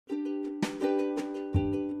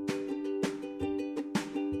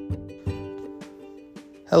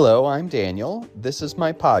Hello, I'm Daniel. This is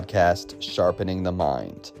my podcast, Sharpening the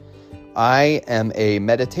Mind. I am a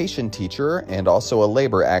meditation teacher and also a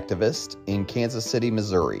labor activist in Kansas City,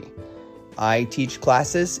 Missouri. I teach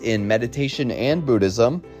classes in meditation and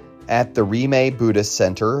Buddhism at the Rimei Buddhist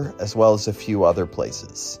Center, as well as a few other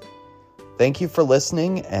places. Thank you for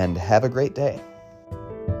listening and have a great day.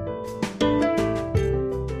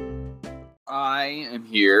 I am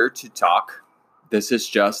here to talk. This is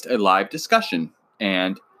just a live discussion.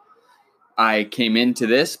 And I came into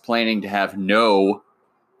this planning to have no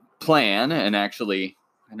plan, and actually,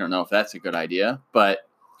 I don't know if that's a good idea, but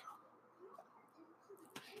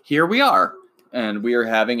here we are, and we are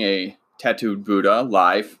having a Tattooed Buddha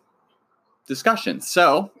live discussion.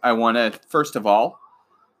 So I want to, first of all,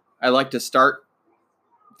 I like to start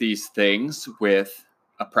these things with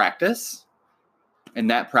a practice,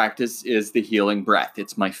 and that practice is the healing breath.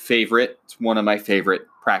 It's my favorite. It's one of my favorite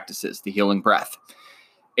practices, the healing breath.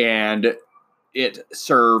 And it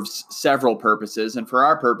serves several purposes. And for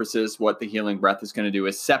our purposes, what the healing breath is going to do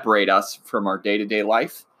is separate us from our day-to-day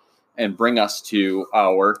life and bring us to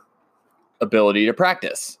our ability to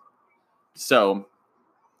practice. So,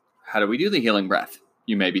 how do we do the healing breath?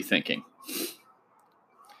 You may be thinking.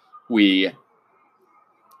 We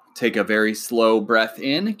take a very slow breath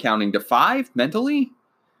in, counting to 5 mentally.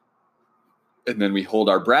 And then we hold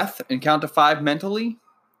our breath and count to 5 mentally.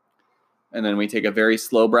 And then we take a very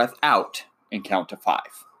slow breath out and count to 5.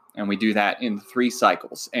 And we do that in 3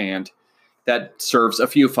 cycles. And that serves a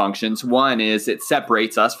few functions. One is it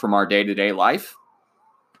separates us from our day-to-day life.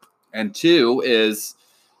 And 2 is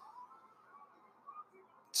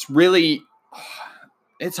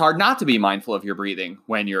it's hard not to be mindful of your breathing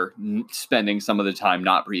when you're spending some of the time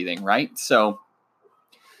not breathing, right? So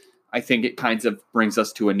I think it kind of brings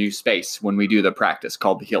us to a new space when we do the practice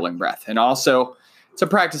called the healing breath. And also, it's a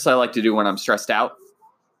practice I like to do when I'm stressed out.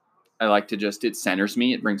 I like to it centers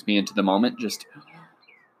me. It brings me into the moment.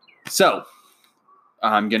 So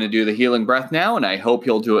I'm going to do the healing breath now, and I hope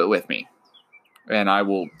you'll do it with me. And I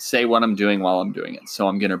will say what I'm doing while I'm doing it. So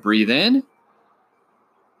I'm going to breathe in.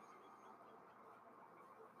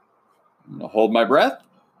 I'm going to hold my breath.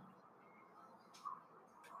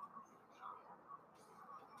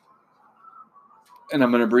 And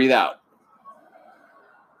I'm going to breathe out.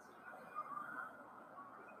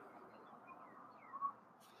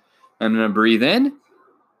 I'm going to breathe in.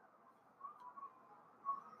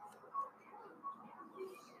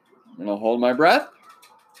 I'm going to hold my breath.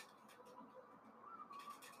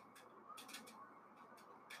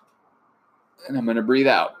 And I'm going to breathe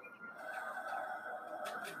out.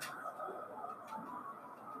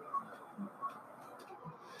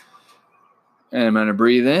 And I'm going to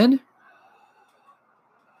breathe in.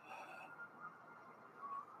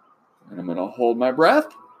 And I'm going to hold my breath.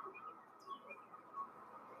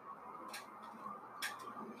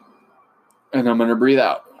 And I'm going to breathe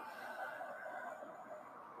out.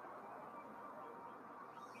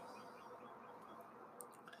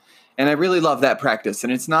 And I really love that practice.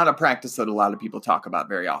 And it's not a practice that a lot of people talk about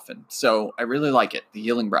very often. So I really like it, the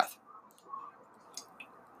healing breath.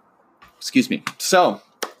 Excuse me. So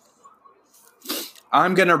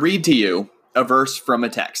I'm going to read to you a verse from a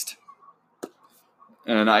text.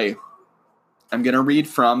 And I'm going to read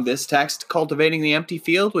from this text, Cultivating the Empty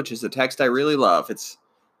Field, which is a text I really love. It's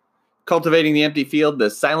Cultivating the Empty Field, the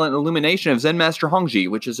Silent Illumination of Zen Master Hongzhi,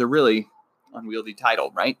 which is a really unwieldy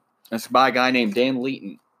title, right? It's by a guy named Dan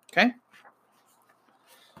Leighton. Okay?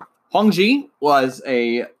 Hongzhi was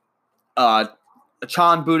a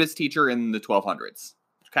Chan Buddhist teacher in the 1200s.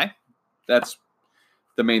 Okay? That's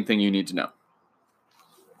the main thing you need to know.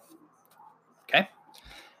 Okay?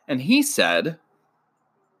 And he said,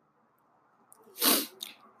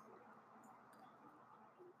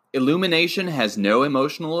 illumination has no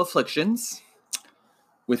emotional afflictions.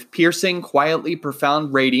 With piercing, quietly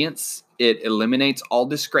profound radiance, it eliminates all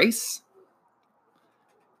disgrace.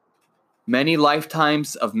 Many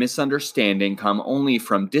lifetimes of misunderstanding come only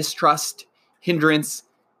from distrust, hindrance,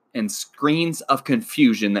 and screens of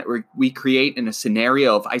confusion that we create in a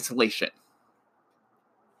scenario of isolation.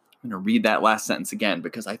 I'm going to read that last sentence again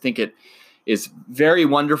because I think it is very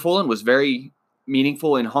wonderful and was very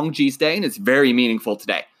meaningful in Hongzhi's day, and it's very meaningful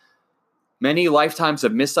today. Many lifetimes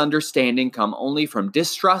of misunderstanding come only from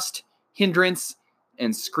distrust, hindrance,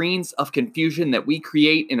 and screens of confusion that we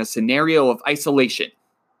create in a scenario of isolation.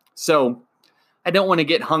 So I don't want to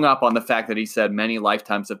get hung up on the fact that he said many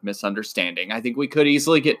lifetimes of misunderstanding. I think we could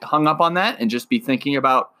easily get hung up on that and just be thinking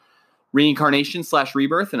about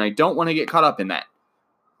reincarnation/rebirth, and I don't want to get caught up in that.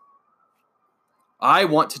 I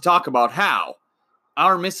want to talk about how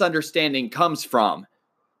our misunderstanding comes from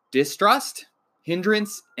distrust,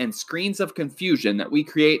 hindrance, and screens of confusion that we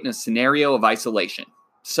create in a scenario of isolation.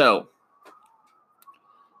 So,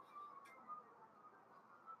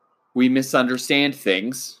 we misunderstand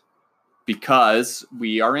things because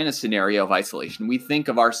we are in a scenario of isolation. We think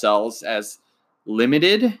of ourselves as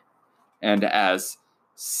limited and as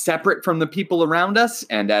separate from the people around us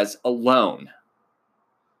and as alone.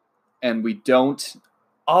 And we don't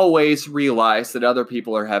always realize that other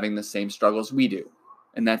people are having the same struggles we do.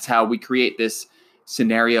 And that's how we create this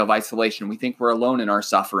scenario of isolation. We think we're alone in our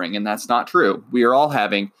suffering, and that's not true. We are all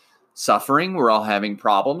having suffering. We're all having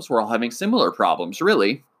problems. We're all having similar problems,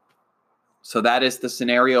 really. So that is the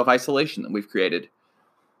scenario of isolation that we've created.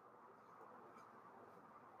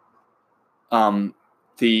 Ram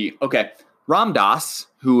Dass,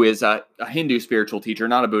 who is a Hindu spiritual teacher,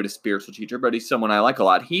 not a Buddhist spiritual teacher, but he's someone I like a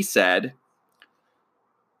lot. He said,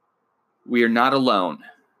 "We are not alone.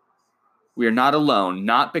 We are not alone,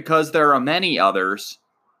 not because there are many others,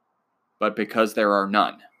 but because there are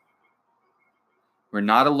none." We're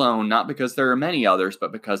not alone, not because there are many others,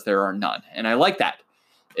 but because there are none. And I like that.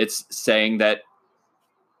 It's saying that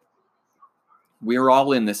we're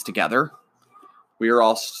all in this together. We are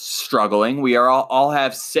all struggling. We are all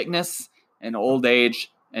have sickness and old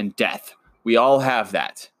age and death. We all have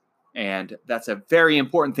that. And that's a very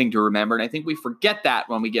important thing to remember. And I think we forget that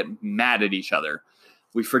when we get mad at each other.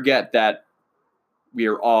 We forget that we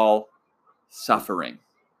are all suffering.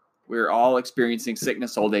 We're all experiencing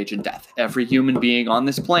sickness, old age, and death. Every human being on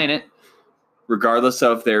this planet, regardless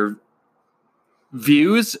of their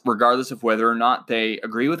views, regardless of whether or not they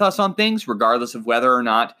agree with us on things, regardless of whether or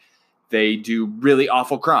not they do really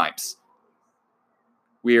awful crimes,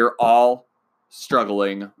 we are all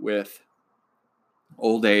struggling with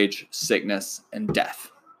old age, sickness, and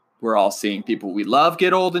death. We're all seeing people we love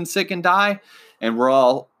get old and sick and die, and we're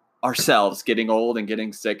all ourselves getting old and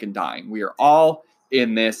getting sick and dying. We are all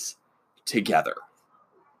in this together.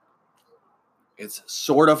 It's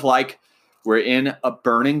sort of like we're in a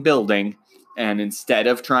burning building, and instead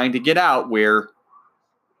of trying to get out, we're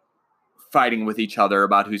fighting with each other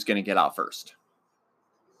about who's going to get out first.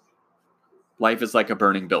 Life is like a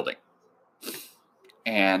burning building.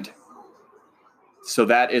 And so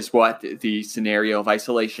that is what the scenario of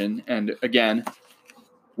isolation, and again,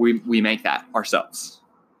 we make that ourselves.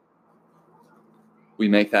 We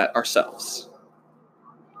make that ourselves.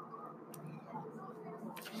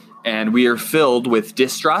 And we are filled with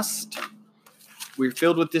distrust. We're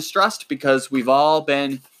filled with distrust because we've all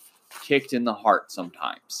been kicked in the heart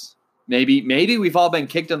sometimes. Maybe we've all been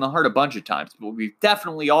kicked in the heart a bunch of times, but we've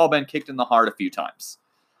definitely all been kicked in the heart a few times.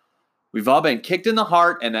 We've all been kicked in the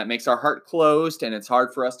heart, and that makes our heart closed, and it's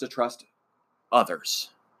hard for us to trust others.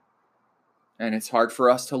 And it's hard for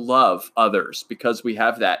us to love others because we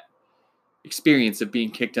have that experience of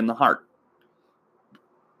being kicked in the heart.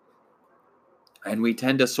 And we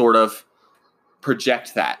tend to sort of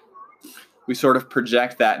project that. We sort of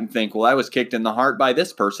project that and think, well, I was kicked in the heart by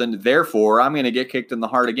this person, therefore I'm going to get kicked in the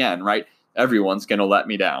heart again, right? Everyone's going to let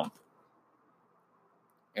me down.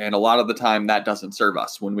 And a lot of the time that doesn't serve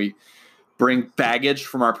us. When we bring baggage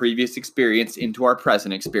from our previous experience into our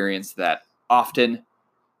present experience, that often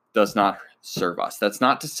does not serve us. That's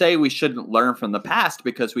not to say we shouldn't learn from the past,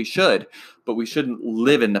 because we should, but we shouldn't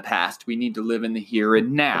live in the past. We need to live in the here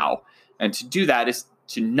and now. And to do that is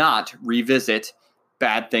to not revisit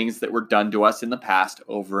bad things that were done to us in the past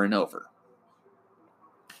over and over.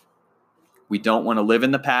 We don't want to live in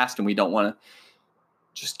the past, and we don't want to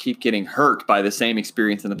just keep getting hurt by the same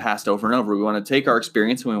experience in the past over and over. We want to take our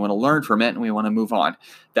experience and we want to learn from it, and we want to move on.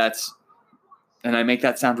 And I make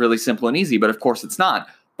that sound really simple and easy, but of course it's not.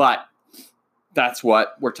 But that's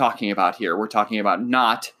what we're talking about here. We're talking about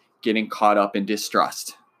not getting caught up in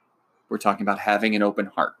distrust. We're talking about having an open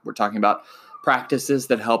heart. We're talking about practices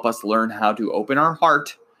that help us learn how to open our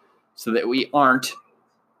heart so that we aren't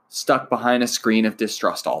stuck behind a screen of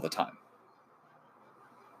distrust all the time.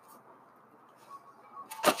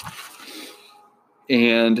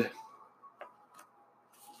 And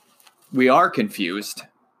we are confused,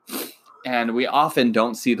 and we often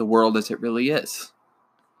don't see the world as it really is.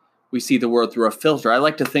 We see the world through a filter. I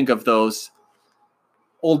like to think of those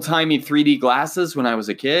old-timey 3D glasses when I was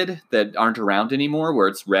a kid that aren't around anymore, where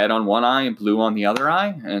it's red on one eye and blue on the other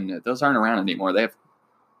eye, and those aren't around anymore. They have,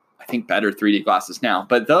 I think, better 3D glasses now.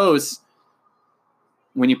 But those,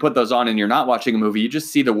 when you put those on and you're not watching a movie, you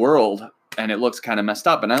just see the world and it looks kind of messed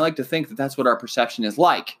up. And I like to think that that's what our perception is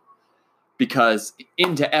like, because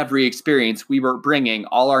into every experience, we were bringing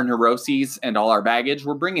all our neuroses and all our baggage.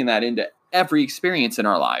 We're bringing that into every experience in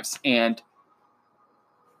our lives. And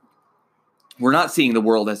we're not seeing the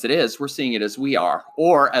world as it is. We're seeing it as we are,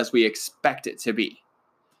 or as we expect it to be.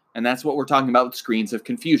 And that's what we're talking about with screens of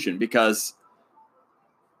confusion, because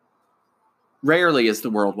rarely is the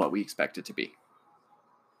world what we expect it to be.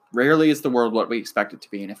 Rarely is the world what we expect it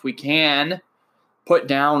to be. And if we can put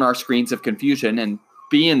down our screens of confusion and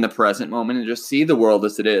be in the present moment and just see the world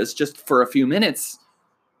as it is, just for a few minutes,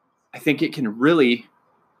 I think it can really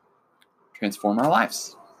transform our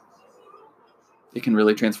lives. It can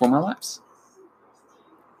really transform our lives.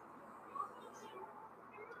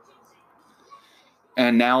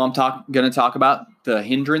 And now I'm going to talk about the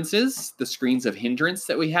hindrances, the screens of hindrance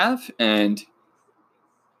that we have. And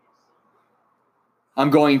I'm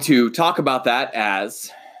going to talk about that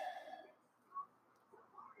as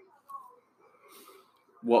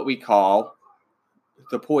what we call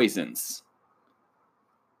the poisons: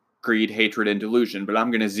 greed, hatred, and delusion. But I'm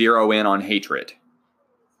going to zero in on hatred,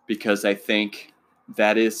 because I think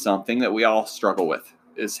that is something that we all struggle with,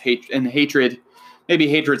 is hate. And hatred, maybe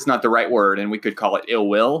hatred's not the right word, and we could call it ill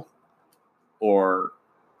will, or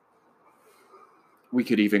we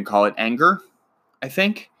could even call it anger, I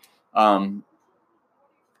think.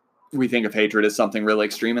 We think of hatred as something really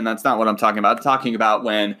extreme, and that's not what I'm talking about. I'm talking about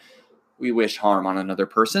when we wish harm on another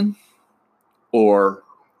person, or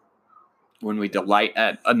when we delight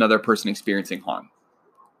at another person experiencing harm.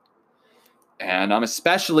 And I'm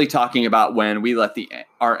especially talking about when we let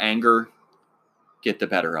our anger get the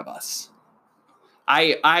better of us.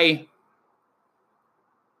 When I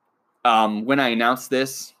announced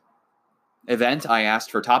this event, I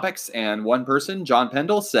asked for topics, and one person, John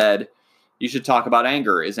Pendle, said, "You should talk about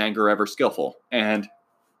anger. Is anger ever skillful?" And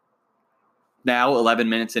now, 11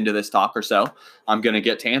 minutes into this talk or so, I'm going to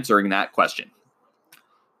get to answering that question,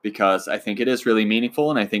 because I think it is really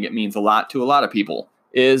meaningful, and I think it means a lot to a lot of people.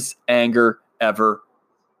 Is anger ever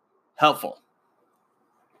helpful?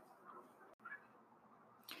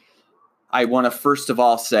 I want to first of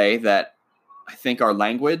all say that I think our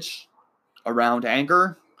language around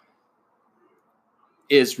anger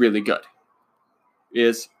is really good.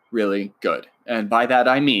 Is really good. And by that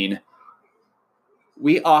I mean,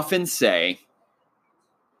 we often say,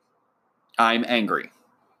 "I'm angry."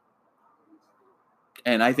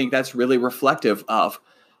 And I think that's really reflective of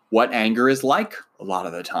what anger is like a lot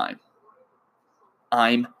of the time.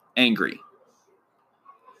 I'm angry.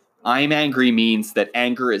 I'm angry means that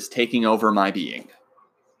anger is taking over my being.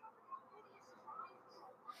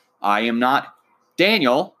 I am not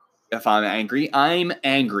Daniel if I'm angry. I'm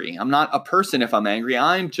angry. I'm not a person if I'm angry.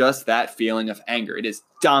 I'm just that feeling of anger. It is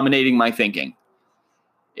dominating my thinking.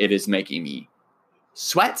 It is making me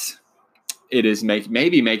sweat. It is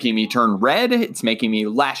maybe making me turn red. It's making me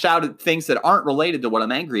lash out at things that aren't related to what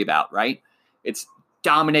I'm angry about, right? It's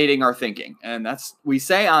dominating our thinking. And we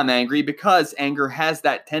say I'm angry because anger has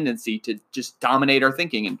that tendency to just dominate our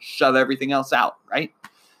thinking and shove everything else out, right?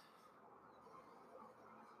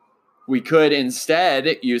 We could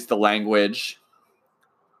instead use the language,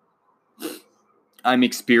 "I'm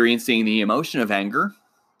experiencing the emotion of anger."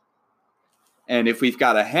 And if we've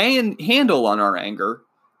got a handle on our anger,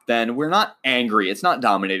 then we're not angry. It's not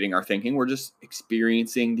dominating our thinking. We're just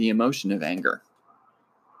experiencing the emotion of anger.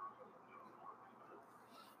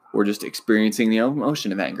 We're just experiencing the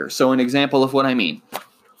emotion of anger. So an example of what I mean.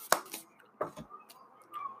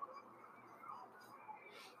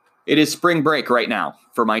 It is spring break right now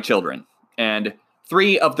for my children. And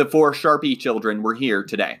 3 of the 4 Sharpie children were here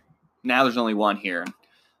today. Now there's only 1 here.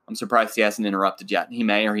 I'm surprised he hasn't interrupted yet. He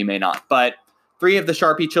may or he may not. But 3 of the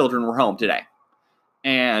Sharpie children were home today.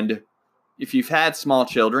 And if you've had small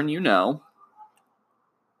children, you know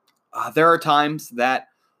there are times that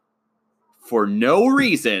for no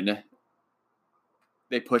reason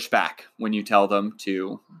they push back when you tell them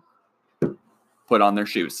to put on their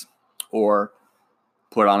shoes or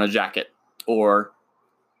put on a jacket or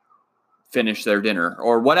finish their dinner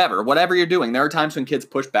or whatever you're doing. There are times when kids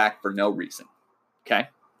push back for no reason. Okay?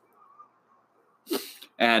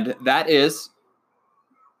 And it's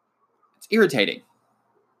irritating.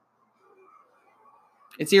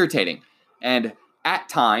 It's irritating. And at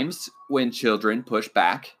times when children push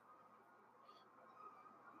back,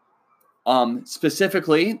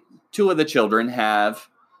 specifically 2 of the children have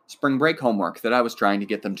spring break homework that I was trying to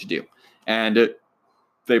get them to do. And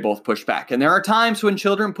they both push back. And there are times when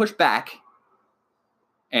children push back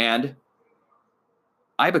and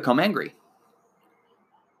I become angry.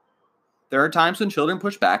 There are times when children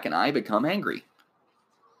push back and I become angry.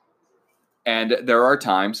 And there are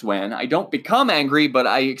times when I don't become angry, but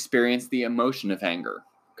I experience the emotion of anger.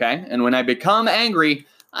 Okay? And when I become angry,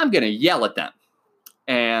 I'm going to yell at them.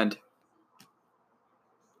 And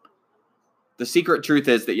The secret truth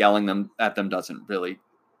is that yelling at them doesn't really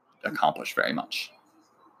accomplish very much.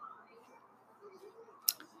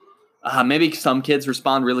 Maybe some kids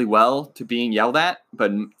respond really well to being yelled at,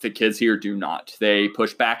 but the kids here do not. They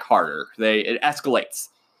push back harder. It escalates.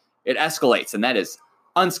 It escalates, and that is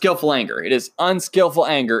unskillful anger. It is unskillful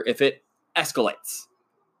anger if it escalates.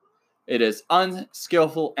 It is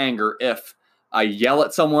unskillful anger if I yell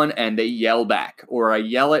at someone and they yell back, or I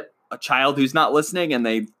yell at a child who's not listening and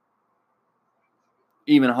they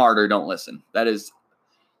even harder don't listen. That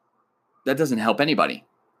doesn't help anybody,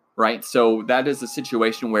 right? So that is a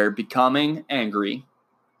situation where becoming angry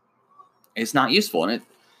is not useful. And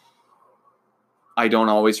I don't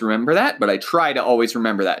always remember that, but I try to always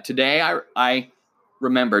remember that. Today, I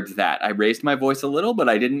remembered that. I raised my voice a little, but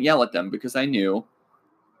I didn't yell at them because I knew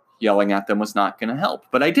yelling at them was not going to help.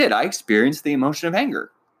 But I did. I experienced the emotion of anger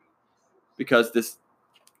because this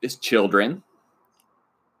children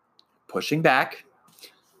pushing back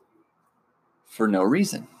for no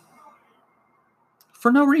reason. For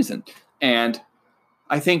no reason. And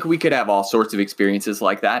I think we could have all sorts of experiences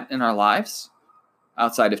like that in our lives.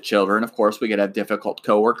 Outside of children, of course, we could have difficult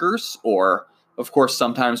coworkers, or, of course,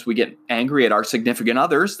 sometimes we get angry at our significant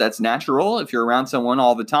others. That's natural. If you're around someone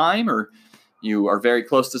all the time, or you are very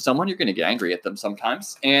close to someone, you're going to get angry at them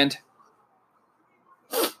sometimes. And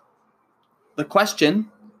the question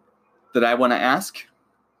that I want to ask,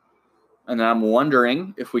 and I'm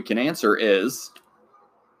wondering if we can answer, is,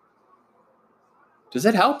 does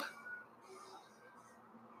it help?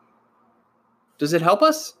 Does it help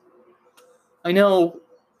us? I know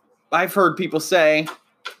I've heard people say,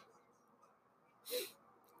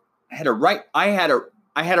 I had a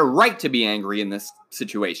right to be angry in this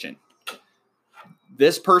situation.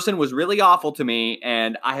 This person was really awful to me,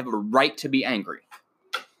 and I have a right to be angry.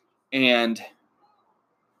 And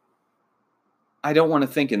I don't want to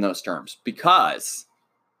think in those terms, because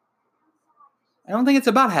I don't think it's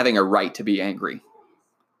about having a right to be angry.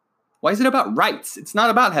 Why is it about rights? It's not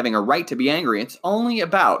about having a right to be angry. It's only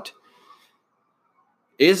about,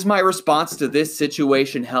 is my response to this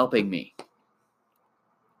situation helping me?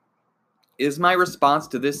 Is my response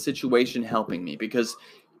to this situation helping me? Because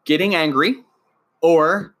getting angry,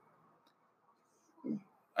 and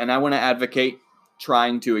I want to advocate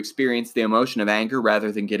trying to experience the emotion of anger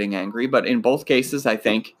rather than getting angry, but in both cases, I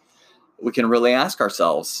think we can really ask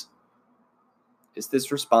ourselves, is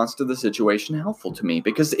this response to the situation helpful to me?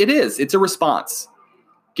 Because it is. It's a response.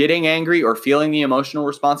 Getting angry or feeling the emotional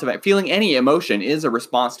response of it, feeling any emotion is a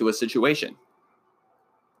response to a situation.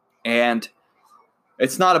 And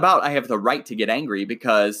it's not about I have the right to get angry,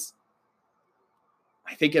 because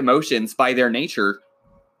I think emotions, by their nature,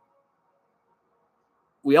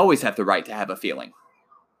 we always have the right to have a feeling.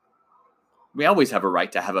 We always have a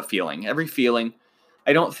right to have a feeling. Every feeling,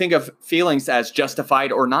 I don't think of feelings as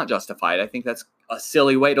justified or not justified. I think that's a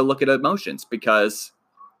silly way to look at emotions, because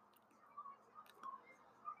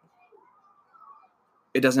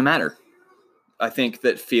it doesn't matter. I think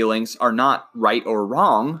that feelings are not right or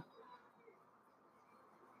wrong.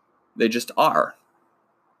 They just are.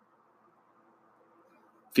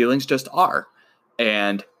 Feelings just are.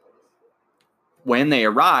 And when they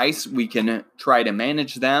arise, we can try to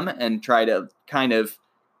manage them and try to kind of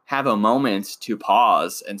have a moment to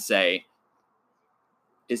pause and say,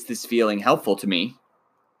 is this feeling helpful to me?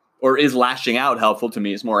 Or is lashing out helpful to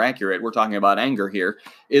me is more accurate. We're talking about anger here.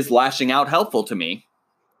 Is lashing out helpful to me?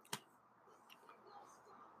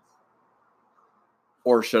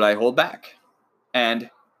 Or should I hold back? And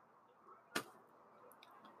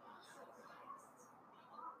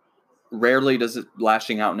rarely does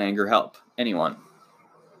lashing out in anger help anyone.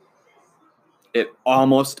 It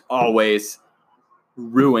almost always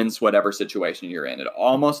ruins whatever situation you're in. It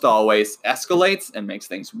almost always escalates and makes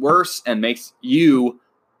things worse and makes you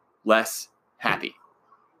less happy.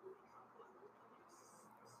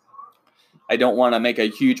 I don't want to make a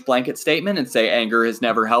huge blanket statement and say anger has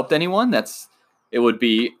never helped anyone. It would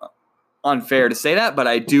be unfair to say that, but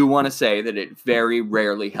I do want to say that it very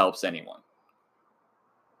rarely helps anyone.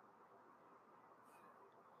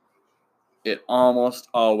 It almost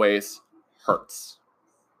always hurts.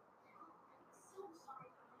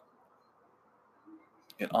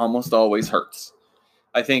 It almost always hurts.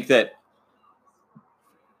 I think that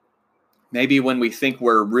maybe when we think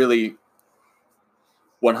we're really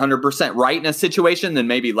 100% right in a situation, then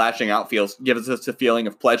maybe lashing out gives us a feeling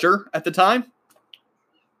of pleasure at the time.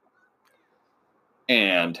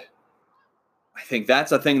 And I think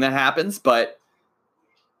that's a thing that happens, but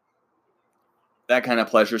that kind of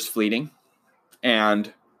pleasure is fleeting.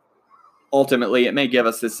 And ultimately, it may give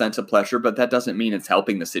us this sense of pleasure, but that doesn't mean it's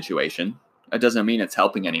helping the situation. It doesn't mean it's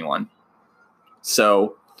helping anyone.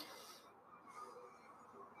 So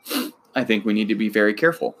I think we need to be very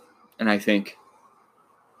careful. And I think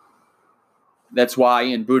that's why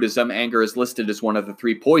in Buddhism, anger is listed as one of the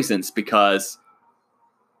 3 poisons, because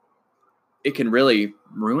it can really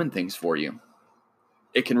ruin things for you.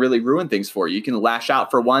 It can really ruin things for you. You can lash out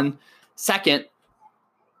for 1 second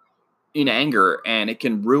in anger, and it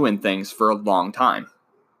can ruin things for a long time.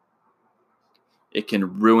 It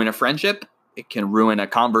can ruin a friendship. It can ruin a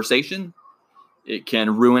conversation. It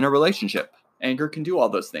can ruin a relationship. Anger can do all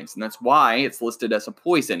those things, and that's why it's listed as a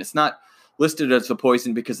poison. It's not listed as a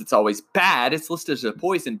poison because it's always bad. It's listed as a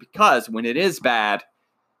poison because when it is bad,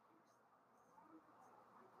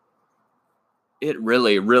 it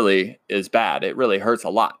really, really is bad. It really hurts a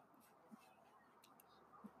lot.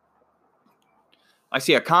 I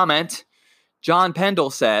see a comment. John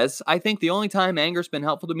Pendle says, I think the only time anger's been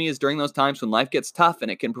helpful to me is during those times when life gets tough and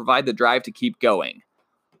it can provide the drive to keep going.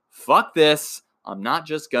 Fuck this. I'm not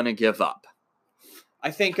just gonna give up. I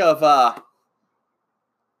think of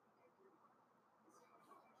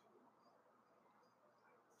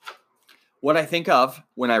what I think of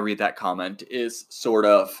when I read that comment is sort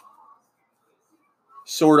of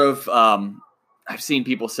I've seen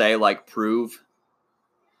people say, like, prove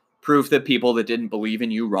the people that didn't believe in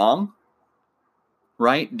you wrong,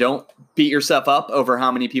 right? Don't beat yourself up over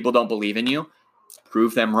how many people don't believe in you.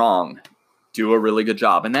 Prove them wrong. Do a really good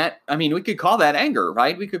job. And that, I mean, we could call that anger,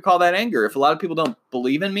 right? We could call that anger. If a lot of people don't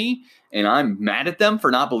believe in me and I'm mad at them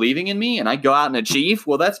for not believing in me and I go out and achieve,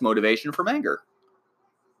 well, that's motivation from anger.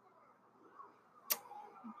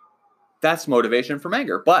 That's motivation from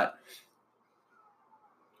anger.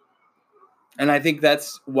 And I think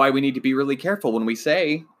that's why we need to be really careful when we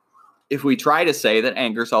say, if we try to say that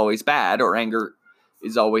anger is always bad or anger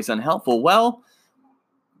is always unhelpful, well,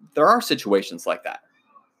 there are situations like that.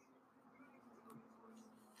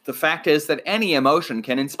 The fact is that any emotion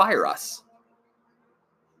can inspire us.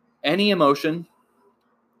 Any emotion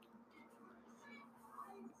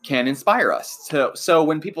can inspire us. So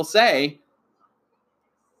when people say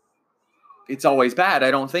it's always bad,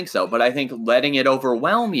 I don't think so. But I think letting it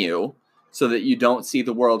overwhelm you so that you don't see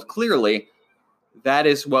the world clearly, that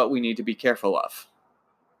is what we need to be careful of.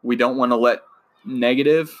 We don't want to let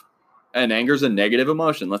negative, and anger is a negative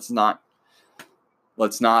emotion. Let's not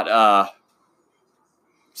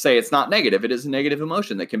say it's not negative. It is a negative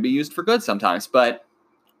emotion that can be used for good sometimes. But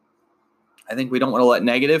I think we don't want to let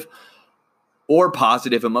negative or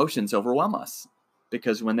positive emotions overwhelm us,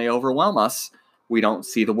 because when they overwhelm us, we don't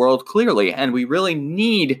see the world clearly. And we really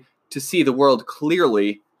need to see the world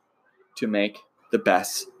clearly to make the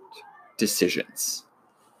best decisions.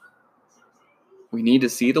 We need to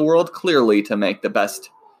see the world clearly to make the best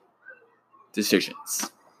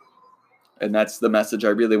decisions. And that's the message I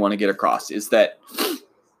really want to get across, is that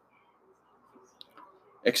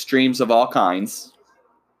extremes of all kinds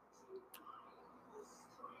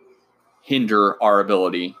hinder our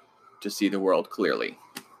ability to see the world clearly.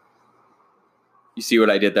 You see what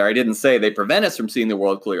I did there? I didn't say they prevent us from seeing the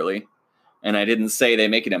world clearly, and I didn't say they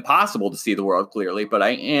make it impossible to see the world clearly, but I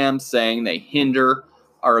am saying they hinder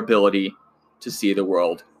our ability to see the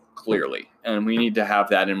world clearly, and we need to have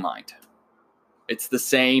that in mind. It's the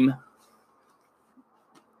same,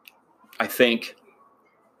 I think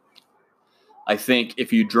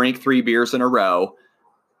if you drink 3 beers in a row,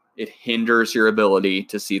 it hinders your ability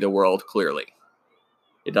to see the world clearly.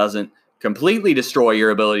 It doesn't completely destroy your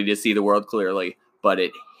ability to see the world clearly, but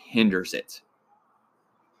it hinders it.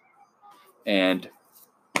 And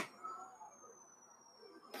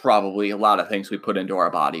probably a lot of things we put into our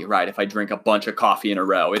body, right? If I drink a bunch of coffee in a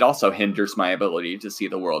row, it also hinders my ability to see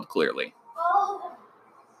the world clearly.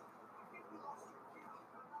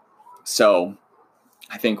 So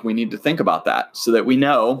I think we need to think about that so that we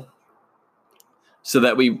know, so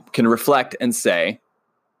that we can reflect and say,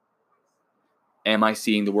 am I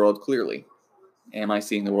seeing the world clearly? Am I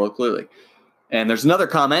seeing the world clearly? And there's another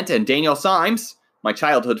comment, and Daniel Symes, my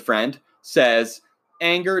childhood friend, says,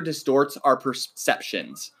 anger distorts our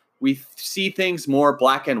perceptions. We see things more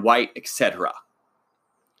black and white, etc.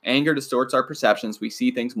 Anger distorts our perceptions. We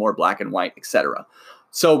see things more black and white, etc.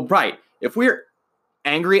 So, right, if we're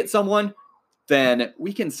angry at someone, then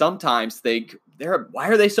we can sometimes think, why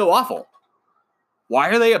are they so awful? Why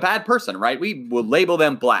are they a bad person, right? We will label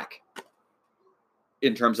them black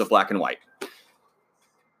in terms of black and white.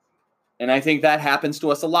 And I think that happens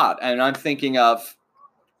to us a lot. And I'm thinking of,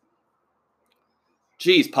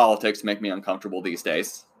 geez, politics make me uncomfortable these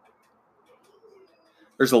days.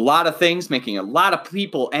 There's a lot of things making a lot of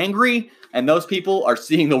people angry, and those people are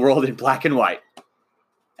seeing the world in black and white.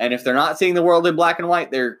 And if they're not seeing the world in black and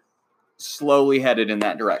white, they're slowly headed in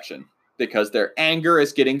that direction. because their anger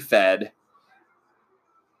is getting fed.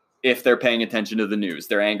 If they're paying attention to the news,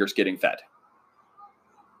 their anger is getting fed.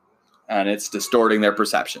 And it's distorting their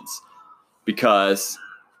perceptions because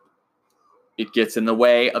it gets in the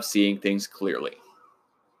way of seeing things clearly.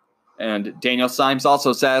 And Daniel Symes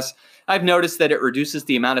also says, I've noticed that it reduces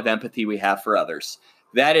the amount of empathy we have for others.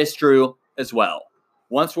 That is true as well.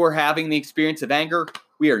 Once we're having the experience of anger,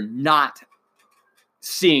 we are not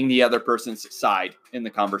seeing the other person's side in the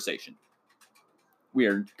conversation. We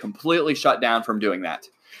are completely shut down from doing that.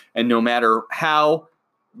 And no matter how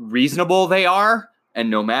reasonable they are, and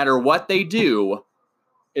no matter what they do,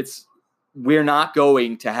 we're not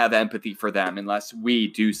going to have empathy for them unless we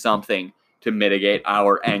do something to mitigate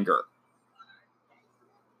our anger.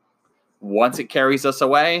 Once it carries us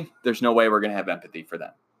away, there's no way we're going to have empathy for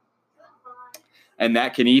them. And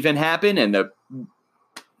that can even happen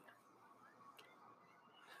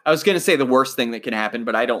I was going to say the worst thing that can happen,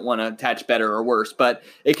 but I don't want to attach better or worse. But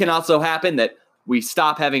it can also happen that we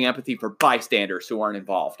stop having empathy for bystanders who aren't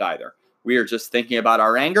involved either. We are just thinking about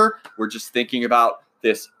our anger. We're just thinking about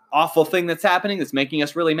this awful thing that's happening that's making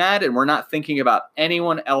us really mad, and we're not thinking about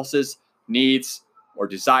anyone else's needs or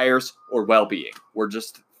desires or well-being. We're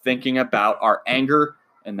just thinking about our anger,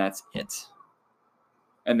 and that's it.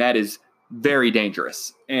 And that is very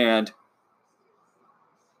dangerous. And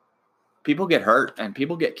people get hurt and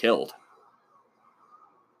people get killed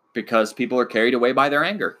because people are carried away by their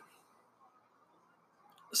anger.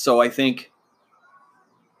 So I think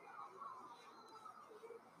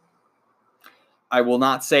I will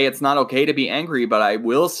not say it's not okay to be angry, but I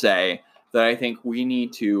will say that I think we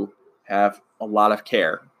need to have a lot of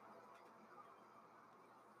care,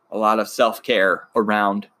 a lot of self-care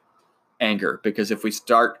around anger. Because if we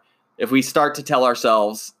start to tell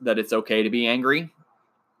ourselves that it's okay to be angry,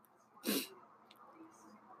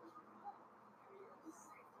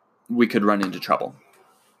 we could run into trouble.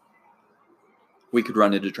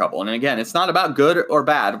 And again, it's not about good or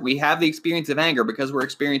bad. We have the experience of anger because we're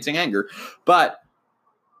experiencing anger. But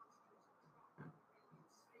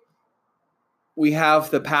we have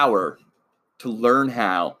the power to learn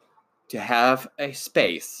how to have a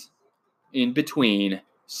space in between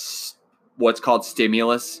what's called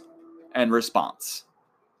stimulus and response.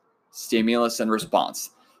 Stimulus and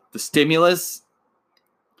response. The stimulus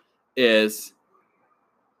is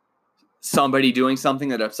somebody doing something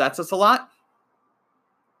that upsets us a lot.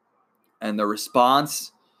 And the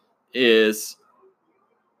response is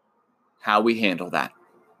how we handle that.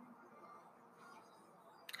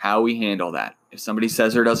 How we handle that. If somebody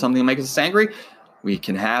says or does something to make us angry, we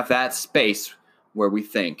can have that space where we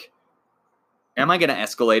think, am I going to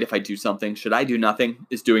escalate if I do something? Should I do nothing?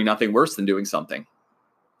 Is doing nothing worse than doing something?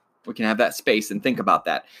 We can have that space and think about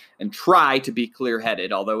that and try to be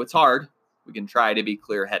clear-headed. Although it's hard, we can try to be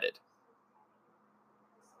clear-headed.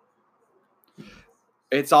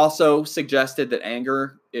 It's also suggested that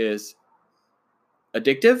anger is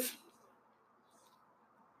addictive,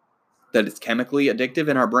 that it's chemically addictive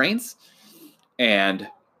in our brains, and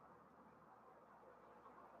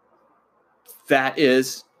that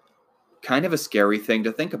is kind of a scary thing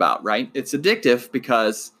to think about, right? It's addictive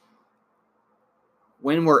because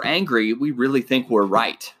when we're angry, we really think we're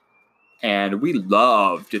right, and we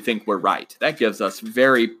love to think we're right. That gives us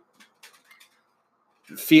very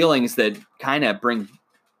feelings that kind of bring,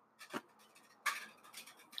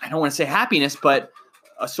 I don't want to say happiness, but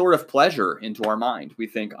a sort of pleasure into our mind. We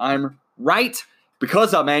think, I'm right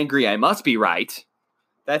because I'm angry, I must be right.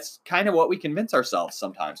 That's kind of what we convince ourselves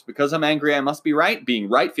sometimes. Because I'm angry, I must be right. Being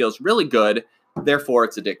right feels really good, therefore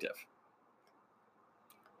it's addictive.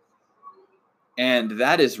 And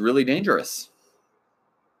that is really dangerous.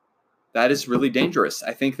 That is really dangerous.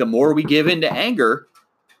 I think the more we give into anger,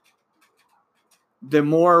 the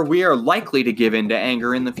more we are likely to give into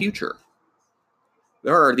anger in the future.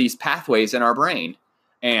 There are these pathways in our brain,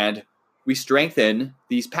 and we strengthen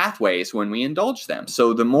these pathways when we indulge them.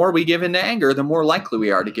 So the more we give into anger, the more likely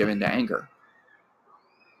we are to give into anger.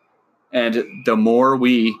 And the more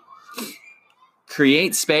we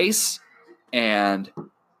create space and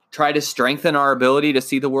try to strengthen our ability to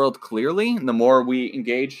see the world clearly, and the more we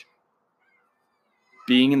engage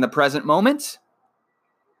being in the present moment,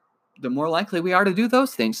 the more likely we are to do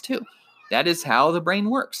those things too. That is how the brain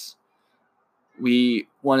works. We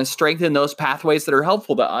want to strengthen those pathways that are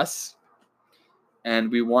helpful to us,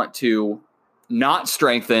 and we want to not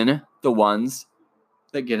strengthen the ones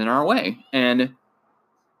that get in our way. And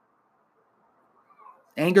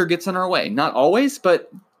anger gets in our way. Not always,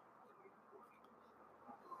 but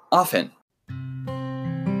often.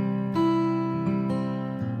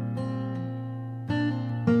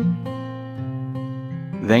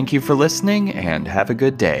 Thank you for listening, and have a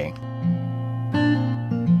good day.